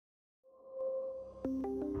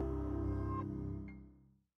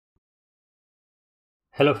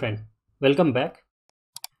Hello friend, welcome back.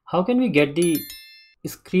 How can we get the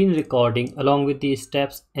screen recording along with the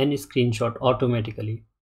steps and screenshot automatically?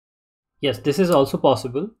 Yes, this is also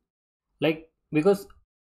possible. Because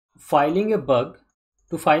filing a bug,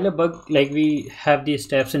 to file a bug like we have the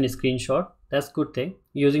steps and screenshot, that's good thing.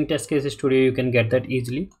 Using Test Case Studio you can get that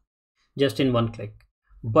easily just in one click.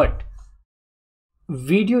 But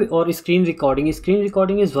video or screen recording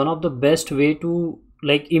is one of the best way to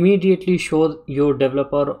immediately show your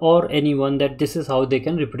developer or anyone that this is how they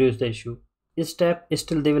can reproduce the issue. This step is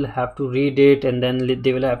still they will have to read it, and then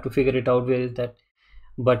they will have to figure it out, where is that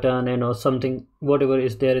button and or something, whatever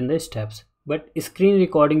is there in the steps. But screen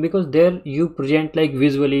recording, because there you present like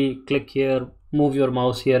visually, click here, move your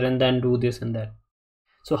mouse here, and then do this and that.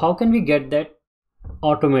 So how can we get that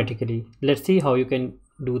automatically? Let's see how you can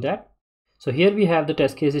do that. So here we have the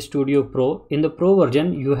Test Case Studio Pro. In the Pro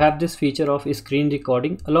version, you have this feature of screen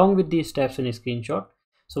recording along with the steps and screenshot.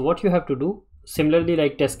 So what you have to do, similarly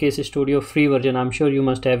like Test Case Studio free version, I'm sure you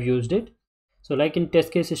must have used it. So like in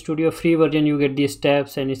Test Case Studio free version, you get the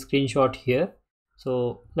steps and screenshot here.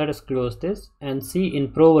 So let us close this and see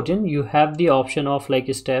in Pro version, you have the option of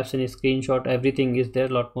like steps and screenshot, everything is there, a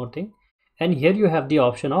lot more thing. And here you have the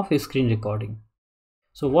option of screen recording.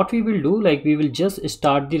 So what we will do, like we will just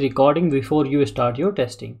start the recording before you start your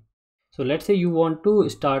testing. So let's say you want to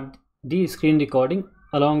start the screen recording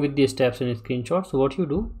along with the steps and screenshots. So what you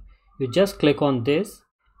do, you just click on this,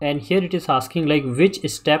 and here it is asking like which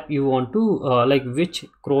step you want to like which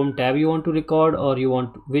Chrome tab you want to record, or you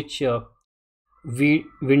want which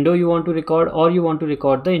window you want to record, or you want to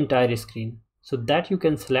record the entire screen. So that you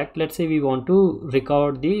can select. Let's say we want to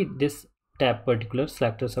record this tab, particular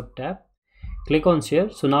SelectorsHub tab. Click on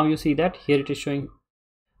share. So now you see that here it is showing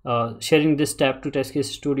sharing this tab to Test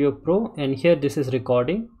Case Studio Pro, and here this is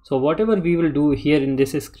recording. So whatever we will do here in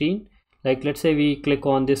this screen, like let's say we click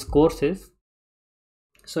on this courses,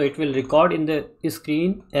 so it will record in the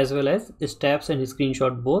screen as well as steps and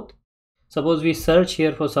screenshot both. Suppose we search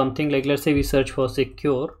here for something, like let's say we search for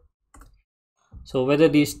secure, so whether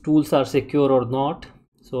these tools are secure or not.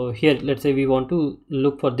 So here let's say we want to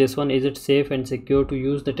look for this one, is it safe and secure to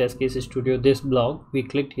use the Test Case Studio, this blog, we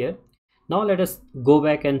clicked here. Now let us go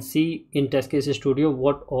back and see in Test Case Studio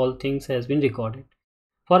what all things has been recorded.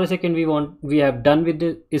 For a second we have done with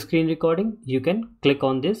the screen recording. You can click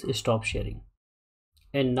on this stop sharing,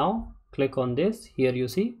 and now click on this. Here you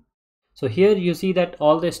see, so here you see that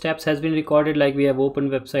all the steps has been recorded. Like we have open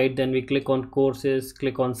website, then we click on courses,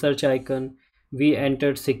 click on search icon, we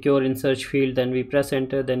entered secure in search field, then we press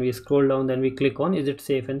enter, then we scroll down, then we click on is it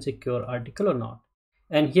safe and secure article or not.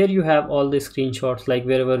 And here you have all the screenshots, like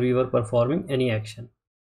wherever we were performing any action.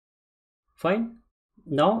 Fine.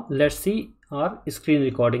 Now let's see our screen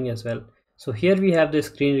recording as well. So here we have the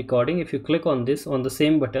screen recording. If you click on this, on the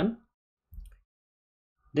same button,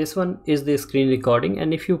 this one is the screen recording,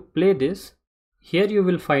 and if you play this, here you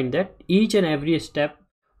will find that each and every step,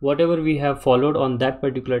 whatever we have followed on that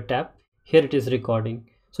particular tab, here it is recording.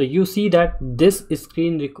 So you see that this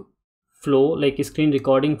screen flow, like screen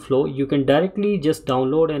recording flow, you can directly just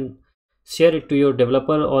download and share it to your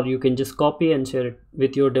developer, or you can just copy and share it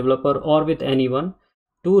with your developer or with anyone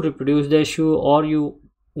to reproduce the issue, or you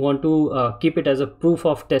want to keep it as a proof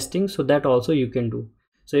of testing, so that also you can do.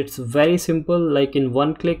 So it's very simple, like in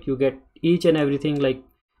one click you get each and everything, like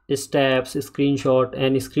steps, screenshot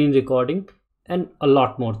and screen recording, and a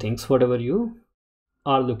lot more things, whatever you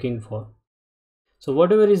are looking for. So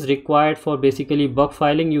whatever is required for basically bug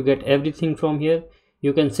filing, you get everything from here.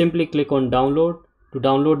 You can simply click on download to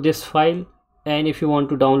download this file, and if you want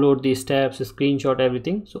to download the steps, screenshot,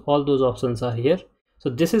 everything, so all those options are here. So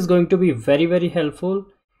this is going to be very helpful,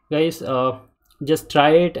 guys. Just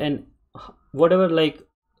try it, and whatever, like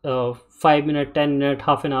 5 minutes, 10 minutes,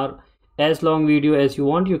 half an hour, as long video as you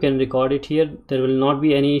want, you can record it here. There will not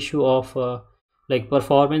be any issue of like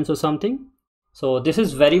performance or something. So this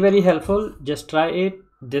is very helpful. Just try it.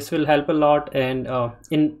 This will help a lot, and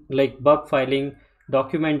in like bug filing,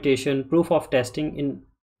 documentation, proof of testing,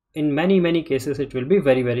 in many cases it will be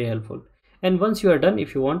very helpful. And once you are done,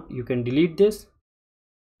 if you want, you can delete this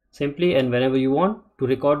simply, and whenever you want to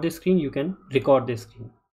record this screen, you can record this screen.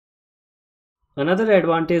 Another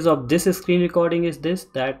advantage of this screen recording is this,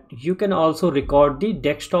 that you can also record the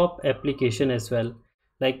desktop application as well.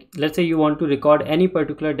 Like let's say you want to record any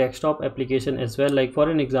particular desktop application as well. Like for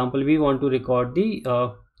an example, we want to record the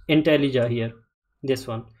IntelliJ here, this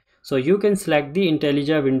one. So you can select the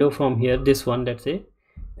IntelliJ window from here, this one, let's say,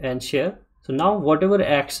 and share. So now whatever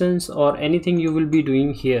actions or anything you will be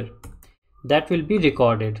doing here, that will be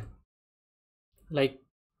recorded. Like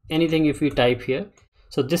anything if we type here,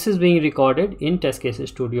 So this is being recorded in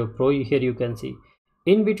testcasestudio pro. Here you can see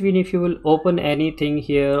in between, if you will open anything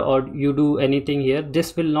here or you do anything here,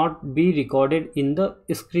 this will not be recorded in the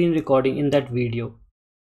screen recording in that video.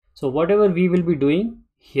 So whatever we will be doing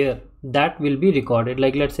here, that will be recorded.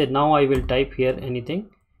 Like let's say now I will type here anything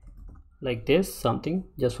like this, something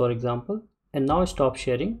just for example, and now stop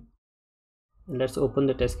sharing. And let's open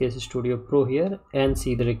the testcasestudio pro here and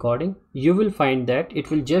see the recording. You will find that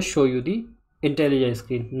it will just show you the IntelliJ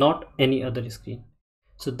screen, not any other screen.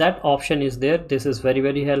 So that option is there. This is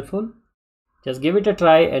very helpful. Just give it a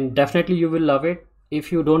try and definitely you will love it.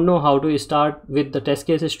 If you don't know how to start with the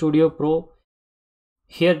testcasestudio pro,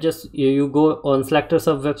 here just you go on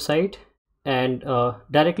SelectorsHub website and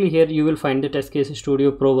directly here you will find the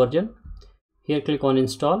testcasestudio pro version. Here click on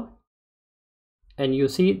install and you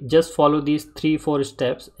see, just follow these 3-4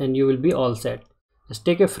 steps and you will be all set. Just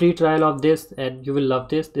take a free trial of this and you will love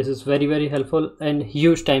this. This is very helpful and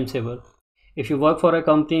huge time saver. If you work for a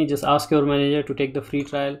company, just ask your manager to take the free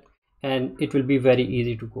trial and it will be very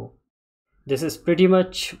easy to go. This is pretty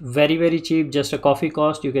much very cheap, just a coffee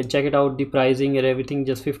cost. You can check it out, the pricing and everything,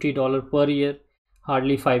 just $50 per year,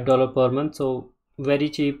 hardly $5 per month. So very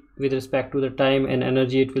cheap with respect to the time and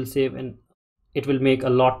energy it will save, and it will make a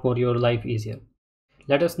lot more your life easier.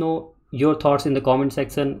 Let us know your thoughts in the comment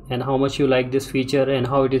section and how much you like this feature and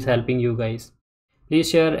how it is helping you guys. Please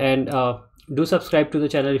share and do subscribe to the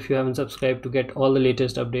channel if you haven't subscribed to get all the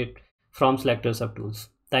latest update from SelectorsHub tools.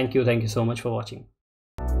 Thank you so much for watching.